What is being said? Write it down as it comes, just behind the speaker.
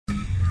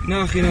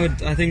No, I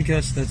think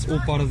that's all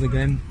part of the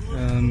game.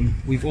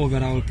 We've all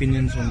got our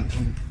opinions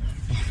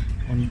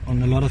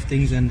on a lot of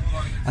things, and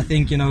I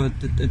think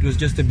it was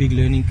just a big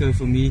learning curve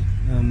for me.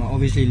 I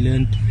obviously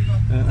learned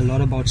a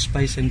lot about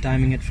space and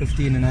timing at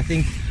 15, and I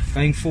think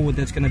going forward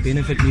that's going to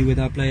benefit me with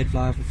our play at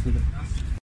Fly for Fulham.